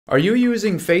Are you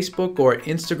using Facebook or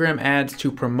Instagram ads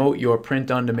to promote your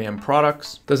print-on-demand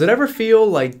products? Does it ever feel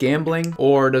like gambling,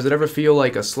 or does it ever feel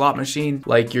like a slot machine?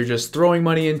 Like you're just throwing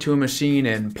money into a machine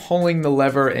and pulling the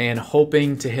lever and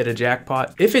hoping to hit a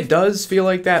jackpot? If it does feel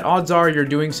like that, odds are you're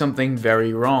doing something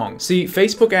very wrong. See,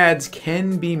 Facebook ads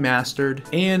can be mastered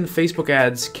and Facebook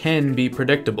ads can be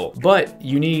predictable, but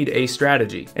you need a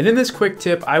strategy. And in this quick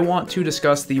tip, I want to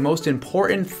discuss the most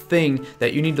important thing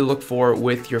that you need to look for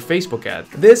with your Facebook ads.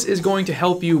 This is going to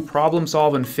help you problem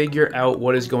solve and figure out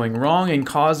what is going wrong and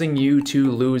causing you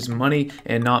to lose money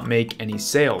and not make any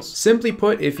sales. Simply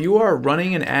put, if you are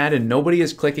running an ad and nobody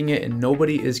is clicking it and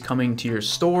nobody is coming to your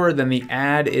store, then the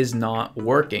ad is not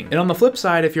working. And on the flip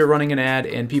side, if you're running an ad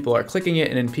and people are clicking it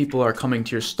and then people are coming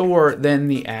to your store, then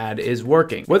the ad is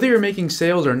working. Whether you're making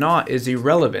sales or not is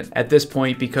irrelevant at this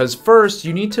point, because first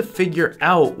you need to figure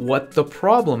out what the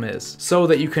problem is so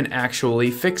that you can actually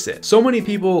fix it. So many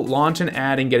people launch an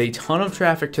ad and get a ton of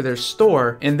traffic to their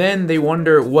store, and then they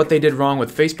wonder what they did wrong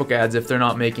with Facebook ads if they're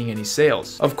not making any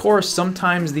sales. Of course,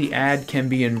 sometimes the ad can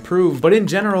be improved, but in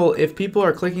general, if people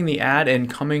are clicking the ad and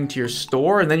coming to your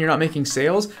store and then you're not making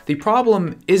sales, the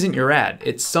problem isn't your ad.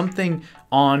 It's something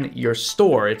on your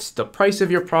store. It's the price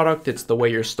of your product, it's the way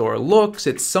your store looks,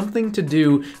 it's something to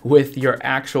do with your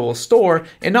actual store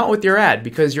and not with your ad,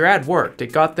 because your ad worked.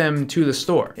 It got them to the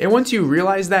store. And once you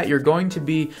realize that, you're going to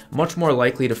be much more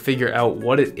likely to figure out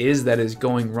what it is that is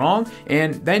going wrong,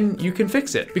 and then you can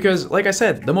fix it. Because like I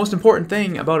said, the most important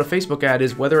thing about a Facebook ad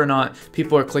is whether or not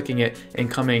people are clicking it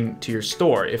and coming to your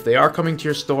store. If they are coming to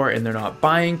your store and they're not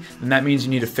buying, then that means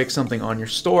you need to fix something on your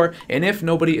store. And if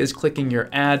nobody is clicking your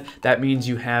ad, that means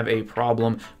you have a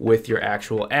problem with your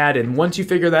actual ad. And once you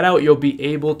figure that out, you'll be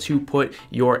able to put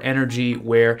your energy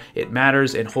where it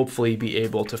matters and hopefully be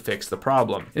able to fix the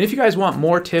problem. And if you guys want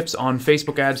more tips on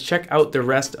Facebook ads, check out the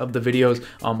rest of the videos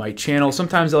on my channel.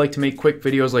 Sometimes I like to make quick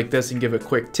videos like this and give a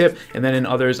quick tip, and then in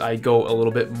others I go a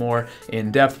little bit more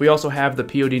in depth. We also have the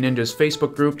POD Ninjas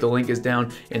Facebook group. The link is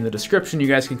down in the description. You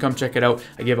guys can come check it out.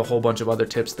 I give a whole bunch of other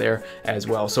tips there as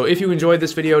well. So if you enjoyed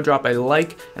this video, drop a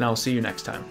like, and I'll see you next time.